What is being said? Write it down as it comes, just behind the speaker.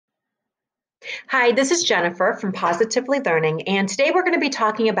Hi, this is Jennifer from Positively Learning, and today we're going to be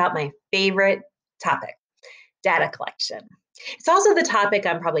talking about my favorite topic, data collection. It's also the topic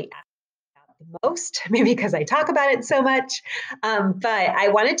I'm probably asked about the most, maybe because I talk about it so much. But I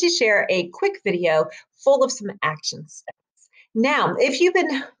wanted to share a quick video full of some action steps. Now, if you've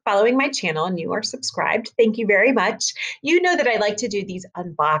been following my channel and you are subscribed, thank you very much. You know that I like to do these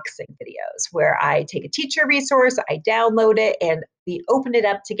unboxing videos where I take a teacher resource, I download it, and we open it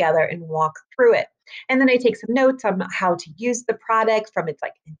up together and walk through it. And then I take some notes on how to use the product from its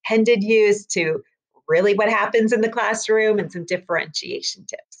intended use to really what happens in the classroom and some differentiation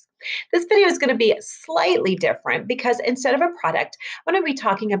tips. This video is going to be slightly different because instead of a product, I'm going to be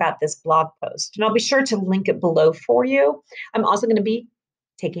talking about this blog post, and I'll be sure to link it below for you. I'm also going to be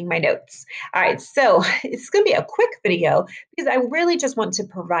taking my notes. All right, so it's going to be a quick video because I really just want to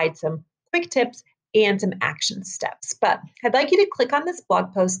provide some quick tips and some action steps. But I'd like you to click on this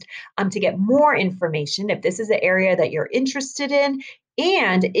blog post to get more information if this is an area that you're interested in.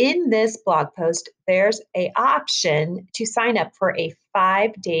 And in this blog post, there's an option to sign up for a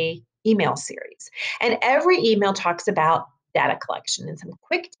 5-day email series. And every email talks about data collection and some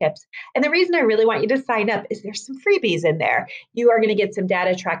quick tips. And the reason I really want you to sign up is there's some freebies in there. You are going to get some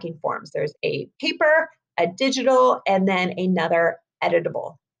data tracking forms. There's a paper, a digital, and then another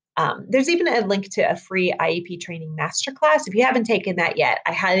editable. There's even a link to a free IEP training masterclass. If you haven't taken that yet,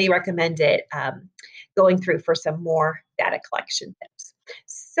 I highly recommend it going through for some more data collection tips.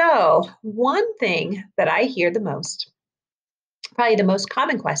 So, one thing that I hear the most, probably the most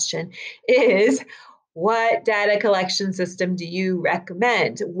common question, is what data collection system do you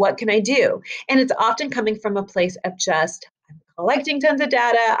recommend? What can I do? And it's often coming from a place of just, I'm collecting tons of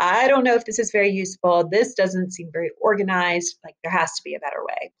data. I don't know if this is very useful. This doesn't seem very organized. Like there has to be a better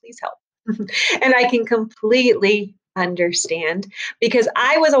way. Please help. And I can completely understand because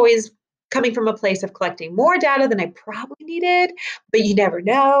I was always coming from a place of collecting more data than I probably needed, but you never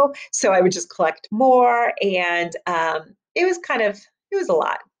know. So I would just collect more. And it was it was a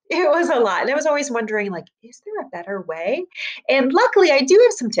lot. It was a lot. And I was always wondering, like, is there a better way? And luckily, I do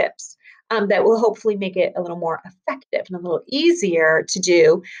have some tips that will hopefully make it a little more effective and a little easier to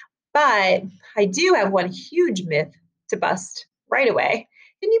do. But I do have one huge myth to bust right away.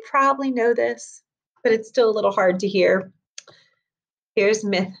 And you probably know this, but it's still a little hard to hear. Here's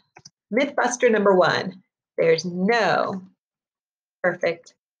Mythbuster number one. There's no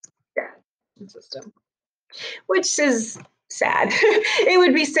perfect data system, which is sad. It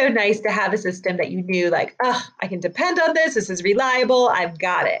would be so nice to have a system that you knew, like, oh, I can depend on this. This is reliable. I've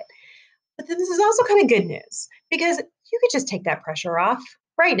got it. But then this is also kind of good news because you could just take that pressure off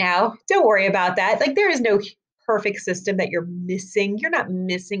right now. Don't worry about that. Like, there is no perfect system that you're missing. You're not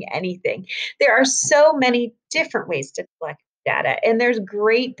missing anything. There are so many different ways to collect data, and there's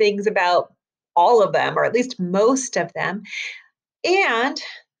great things about all of them, or at least most of them. And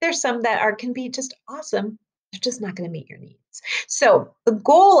there's some that are can be just awesome. They're just not going to meet your needs. So, the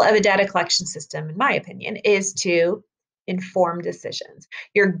goal of a data collection system, in my opinion, is to inform decisions.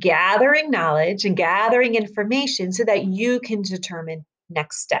 You're gathering knowledge and gathering information so that you can determine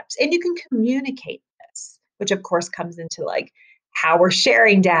next steps and you can communicate this, which of course comes into like how we're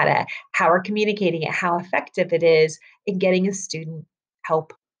sharing data, how we're communicating it, how effective it is in getting a student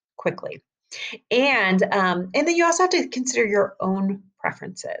help quickly. And then you also have to consider your own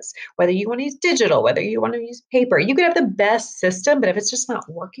preferences, whether you want to use digital, whether you want to use paper. You could have the best system, but if it's just not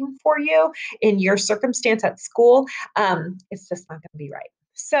working for you in your circumstance at school, it's just not going to be right.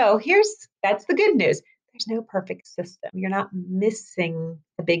 So that's the good news. There's no perfect system. You're not missing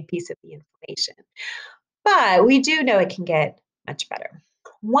a big piece of the information, but we do know it can get much better.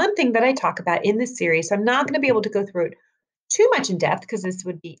 One thing that I talk about in this series, so I'm not going to be able to go through it too much in depth because this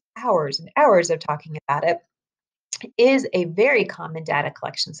would be hours and hours of talking about it, is a very common data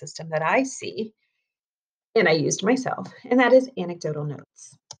collection system that I see and I used myself, and that is anecdotal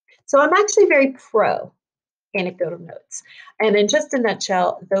notes. So I'm actually very pro anecdotal notes. And in just a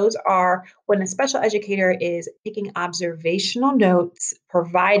nutshell, those are when a special educator is taking observational notes,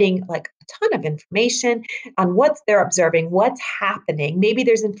 providing like a ton of information on what they're observing, what's happening. Maybe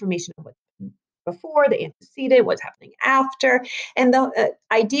there's information on what's before, the antecedent, what's happening after. And the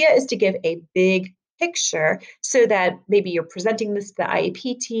idea is to give a big picture so that maybe you're presenting this to the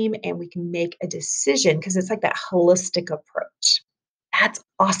IEP team and we can make a decision because it's like that holistic approach. That's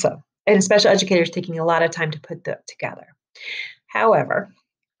awesome. And a special educator is taking a lot of time to put that together. However,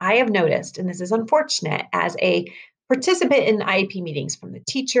 I have noticed, and this is unfortunate, as a participant in IEP meetings from the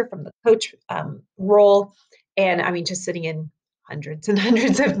teacher, from the coach role, and I mean, just sitting in hundreds and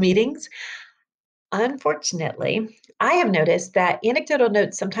hundreds of meetings, Unfortunately, I have noticed that anecdotal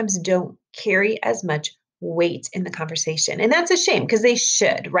notes sometimes don't carry as much weight in the conversation. And that's a shame because they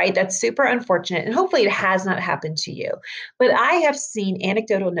should, right? That's super unfortunate. And hopefully it has not happened to you. But I have seen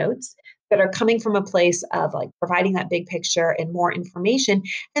anecdotal notes that are coming from a place of like providing that big picture and more information,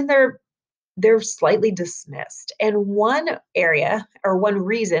 and they're slightly dismissed. And one area or one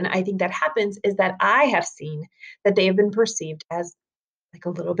reason I think that happens is that I have seen that they have been perceived as like a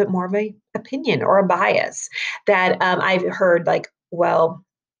little bit more of a opinion or a bias that I've heard like, well,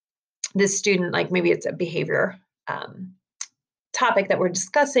 this student, like maybe it's a behavior um, topic that we're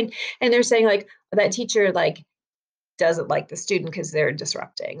discussing, and they're saying like that teacher like doesn't like the student because they're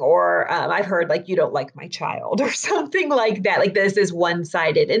disrupting, or I've heard like you don't like my child or something like that. Like this is one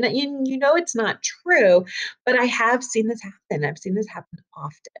sided, and you know it's not true, but I have seen this happen. I've seen this happen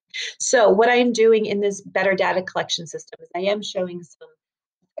often. So what I'm doing in this better data collection system is I am showing some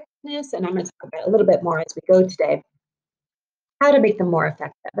this, and I'm going to talk about a little bit more as we go today, how to make them more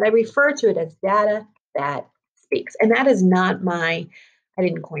effective. But I refer to it as data that speaks. And that is not I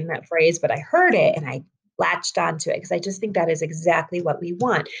didn't coin that phrase, but I heard it and I latched onto it because I just think that is exactly what we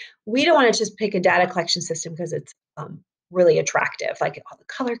want. We don't want to just pick a data collection system because it's really attractive, like all the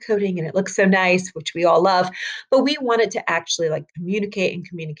color coding and it looks so nice, which we all love. But we want it to actually like communicate and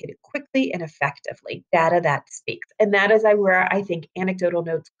communicate it quickly and effectively. Data that speaks. And that is where I think anecdotal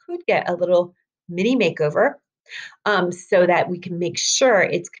notes could get a little mini makeover so that we can make sure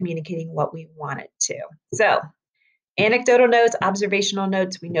it's communicating what we want it to. So, anecdotal notes, observational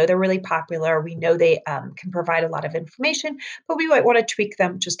notes, we know they're really popular. We know they can provide a lot of information, but we might want to tweak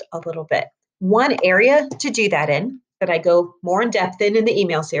them just a little bit. One area to do that in, that I go more in depth in the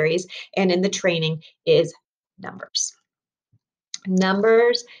email series and in the training, is numbers.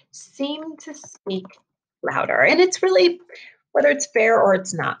 Numbers seem to speak louder, and it's really whether it's fair or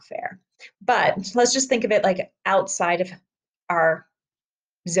it's not fair. But let's just think of it like outside of our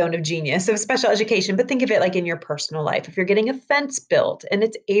zone of genius of special education, but think of it like in your personal life. If you're getting a fence built and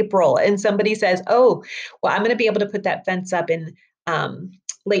it's April and somebody says, oh, well, I'm going to be able to put that fence up in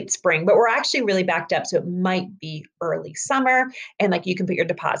late spring, but we're actually really backed up. So it might be early summer and like you can put your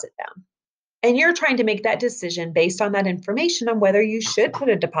deposit down. And you're trying to make that decision based on that information on whether you should put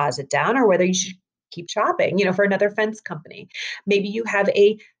a deposit down or whether you should keep shopping, for another fence company. Maybe you have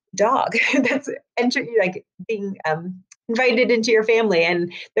a dog that's entering, like being invited into your family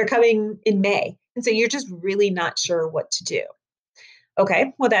and they're coming in May. And so you're just really not sure what to do.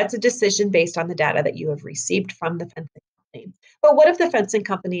 Okay, well, that's a decision based on the data that you have received from the fencing company. But what if the fencing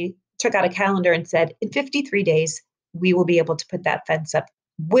company took out a calendar and said, in 53 days, we will be able to put that fence up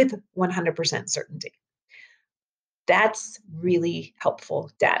with 100% certainty? That's really helpful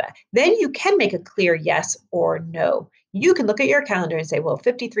data. Then you can make a clear yes or no. You can look at your calendar and say, well,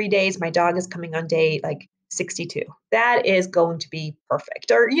 53 days, my dog is coming on day like 62. That is going to be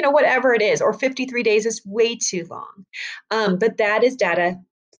perfect. Or, whatever it is. Or 53 days is way too long. But that is data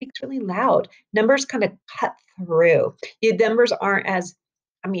speaks really loud. Numbers kind of cut through. Your numbers aren't as,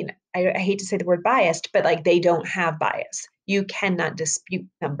 I hate to say the word biased, but like they don't have bias. You cannot dispute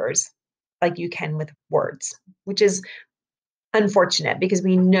numbers like you can with words, which is unfortunate because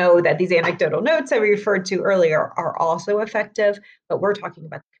we know that these anecdotal notes I referred to earlier are also effective, but we're talking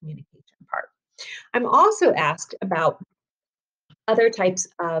about the communication part. I'm also asked about other types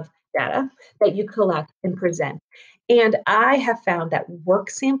of data that you collect and present. And I have found that work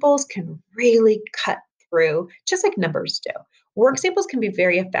samples can really cut through, just like numbers do. Work samples can be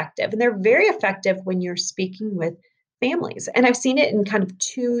very effective, and they're very effective when you're speaking with families. And I've seen it in kind of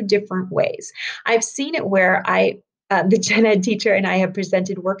two different ways. I've seen it where the gen ed teacher and I have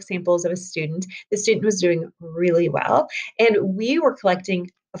presented work samples of a student. The student was doing really well, and we were collecting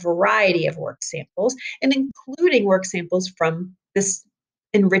a variety of work samples and including work samples from this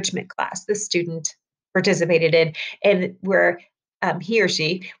enrichment class the student participated in, and where he or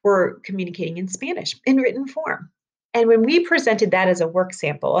she were communicating in Spanish in written form. And when we presented that as a work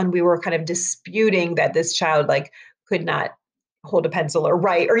sample, and we were kind of disputing that this child like could not hold a pencil or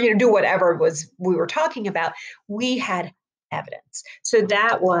write or do whatever it was we were talking about, we had evidence. So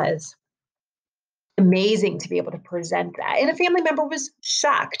that was amazing to be able to present that. And a family member was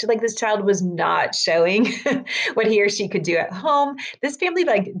shocked. Like this child was not showing what he or she could do at home. This family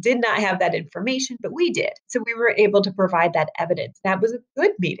like did not have that information, but we did. So we were able to provide that evidence. That was a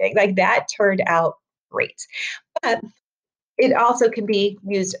good meeting. Like that turned out great. But it also can be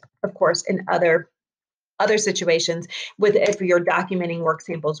used, of course, in other situations with if you're documenting work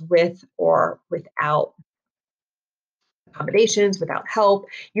samples with or without accommodations, without help,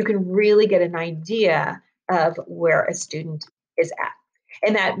 you can really get an idea of where a student is at.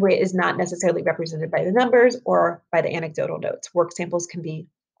 And that way is not necessarily represented by the numbers or by the anecdotal notes. Work samples can be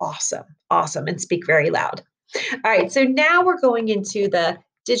awesome, awesome, and speak very loud. All right, so now we're going into the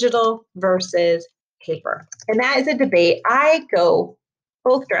digital versus paper. And that is a debate. I go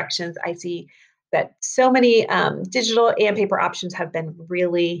both directions. I see that so many digital and paper options have been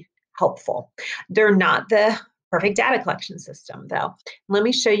really helpful. They're not the perfect data collection system, though. Let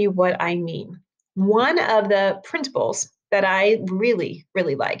me show you what I mean. One of the printables that I really,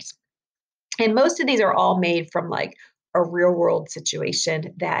 really liked, and most of these are all made from like a real world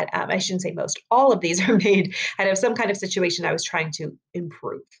situation that I shouldn't say most, all of these are made out of some kind of situation I was trying to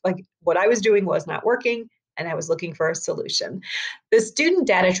improve. Like what I was doing was not working and I was looking for a solution. The student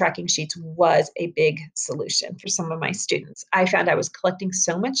data tracking sheets was a big solution for some of my students. I found I was collecting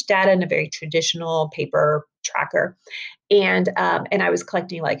so much data in a very traditional paper tracker, and I was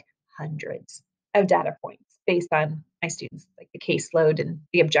collecting like hundreds of data points based on my students, like the caseload and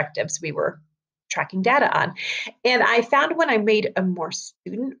the objectives we were tracking data on. And I found when I made a more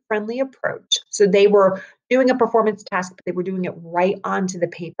student-friendly approach, so they were doing a performance task, but they were doing it right onto the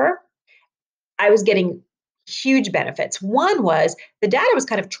paper, I was getting huge benefits. One was the data was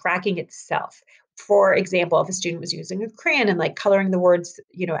kind of tracking itself. For example, if a student was using a crayon and like coloring the words,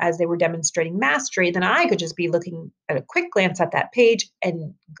 as they were demonstrating mastery, then I could just be looking at a quick glance at that page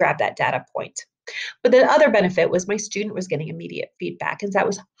and grab that data point. But the other benefit was my student was getting immediate feedback, and that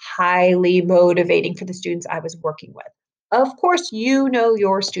was highly motivating for the students I was working with. Of course, you know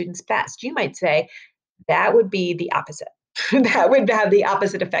your students best. You might say that would be the opposite. That would have the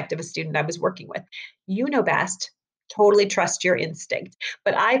opposite effect of a student I was working with. You know best. Totally trust your instinct.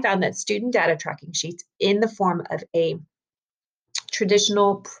 But I found that student data tracking sheets in the form of a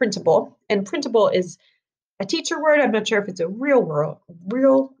traditional printable, and printable is a teacher word. I'm not sure if it's a real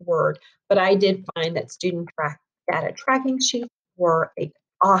word, but I did find that data tracking sheets were an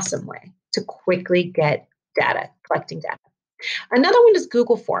awesome way to quickly get data, collecting data. Another one is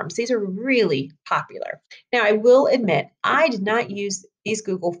Google Forms. These are really popular. Now, I will admit, I did not use these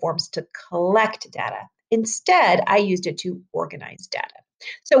Google Forms to collect data. Instead, I used it to organize data.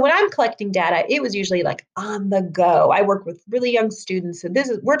 So when I'm collecting data, it was usually like on the go. I work with really young students, so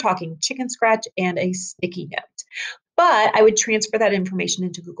we're talking chicken scratch and a sticky note. But I would transfer that information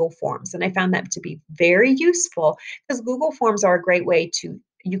into Google Forms, and I found that to be very useful because Google Forms are a great way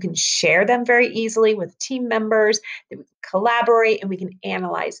you can share them very easily with team members, that we can collaborate, and we can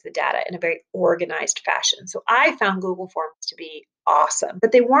analyze the data in a very organized fashion. So I found Google Forms to be awesome,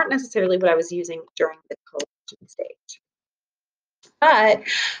 but they weren't necessarily what I was using during the collection stage. But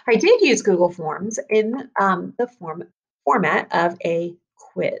I did use Google Forms in the format of a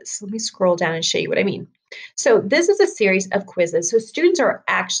quiz. Let me scroll down and show you what I mean. So this is a series of quizzes. So students are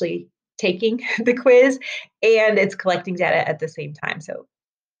actually taking the quiz and it's collecting data at the same time. So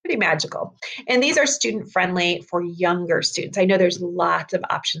pretty magical. And these are student friendly for younger students. I know there's lots of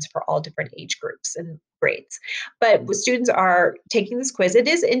options for all different age groups and grades, but when students are taking this quiz, it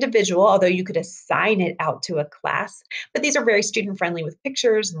is individual, although you could assign it out to a class, but these are very student friendly with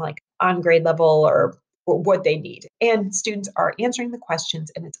pictures and like on grade level or what they need. And students are answering the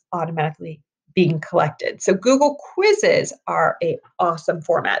questions and it's automatically being collected. So Google Quizzes are a awesome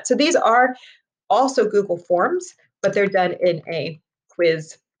format. So these are also Google Forms, but they're done in a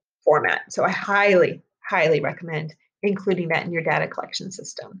quiz format. So I highly, highly recommend including that in your data collection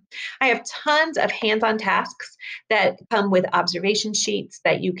system. I have tons of hands-on tasks that come with observation sheets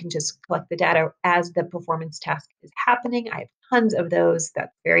that you can just collect the data as the performance task is happening. I have tons of those.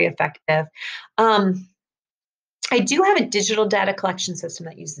 That's very effective. I do have a digital data collection system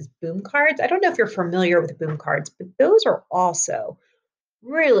that uses Boom cards. I don't know if you're familiar with Boom cards, but those are also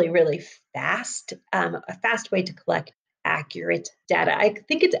really, really fast, a fast way to collect accurate data. I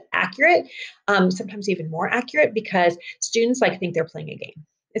think it's accurate, sometimes even more accurate because students like think they're playing a game.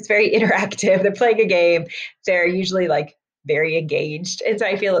 It's very interactive. They're playing a game. They're usually like very engaged. And so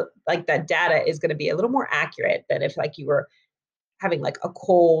I feel like that data is going to be a little more accurate than if like you were having like a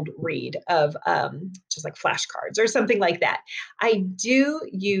cold read of just like flashcards or something like that. I do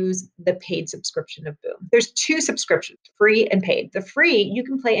use the paid subscription of Boom. There's two subscriptions, free and paid. The free, you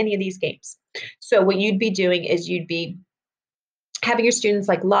can play any of these games. So what you'd be doing is you'd be having your students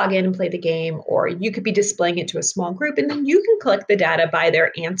like log in and play the game, or you could be displaying it to a small group and then you can collect the data by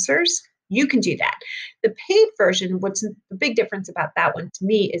their answers. You can do that. The paid version, what's the big difference about that one to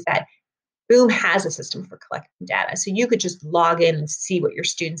me is that Boom has a system for collecting data. So you could just log in and see what your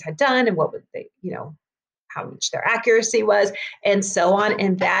students had done and what would they, how much their accuracy was and so on.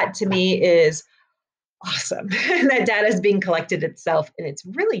 And that to me is awesome. That data is being collected itself, and it's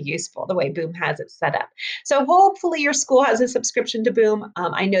really useful the way Boom has it set up. So hopefully your school has a subscription to Boom.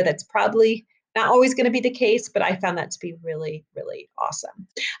 I know that's probably not always going to be the case, but I found that to be really, really awesome.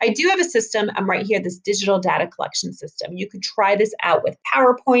 I do have a system. I'm right here, this digital data collection system. You could try this out with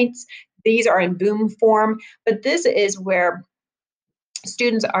PowerPoints. These are in Boom form, but this is where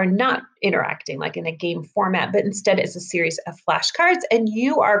students are not interacting like in a game format, but instead it's a series of flashcards and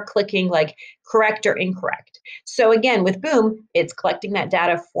you are clicking like correct or incorrect. So again, with Boom, it's collecting that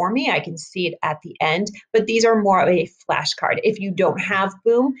data for me. I can see it at the end, but these are more of a flashcard. If you don't have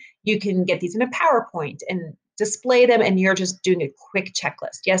Boom, you can get these in a PowerPoint and display them and you're just doing a quick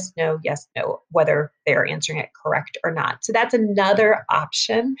checklist. Yes, no, whether they're answering it correct or not. So that's another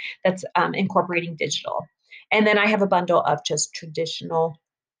option that's incorporating digital. And then I have a bundle of just traditional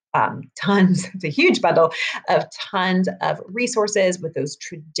tons, it's a huge bundle of tons of resources with those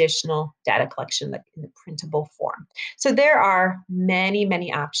traditional data collection in the printable form. So there are many,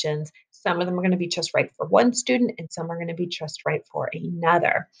 many options. Some of them are going to be just right for one student and some are going to be just right for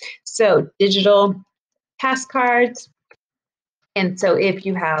another. So digital task cards. And so if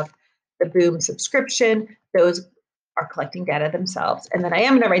you have the Boom subscription, those are collecting data themselves. And then I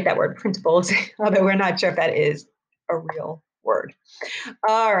am going to write that word printables, although we're not sure if that is a real word.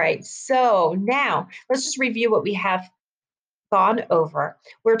 All right, so now let's just review what we have gone over.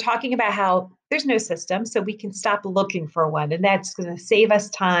 We're talking about how there's no system, so we can stop looking for one, and that's going to save us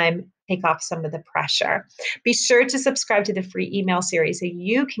time, take off some of the pressure. Be sure to subscribe to the free email series so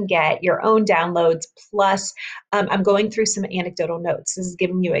you can get your own downloads. Plus, I'm going through some anecdotal notes. This is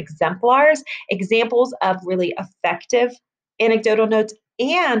giving you exemplars, examples of really effective anecdotal notes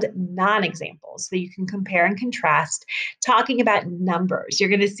and non-examples so you can compare and contrast, talking about numbers. You're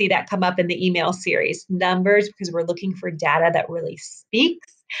going to see that come up in the email series, numbers, because we're looking for data that really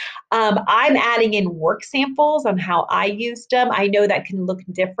speaks. I'm adding in work samples on how I used them. I know that can look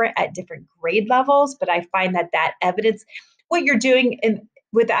different at different grade levels, but I find that evidence, what you're doing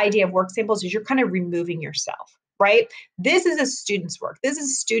with the idea of work samples is you're kind of removing yourself, right? This is a student's work. This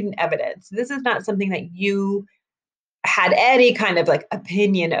is student evidence. This is not something that you had any kind of like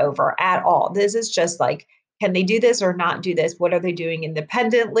opinion over at all. This is just like, can they do this or not do this? What are they doing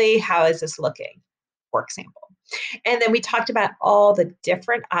independently? How is this looking? Work sample. And then we talked about all the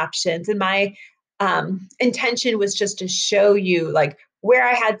different options. And my intention was just to show you like where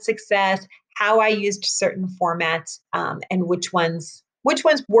I had success, how I used certain formats, and which ones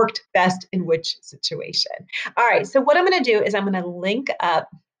worked best in which situation. All right, so what I'm going to do is I'm going to link up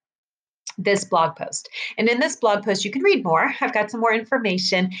this blog post. And in this blog post, you can read more. I've got some more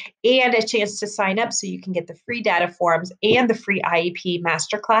information and a chance to sign up so you can get the free data forms, and the free IEP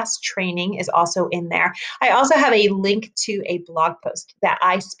masterclass training is also in there. I also have a link to a blog post that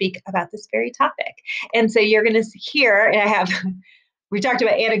I speak about this very topic. And so you're going to hear, and I have we talked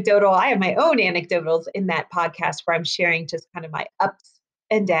about anecdotal. I have my own anecdotals in that podcast where I'm sharing just kind of my ups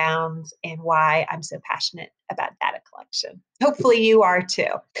and downs and why I'm so passionate about data collection. Hopefully you are too.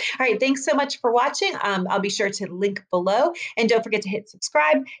 All right, thanks so much for watching. I'll be sure to link below, and don't forget to hit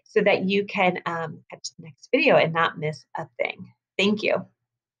subscribe so that you can catch the next video and not miss a thing. Thank you.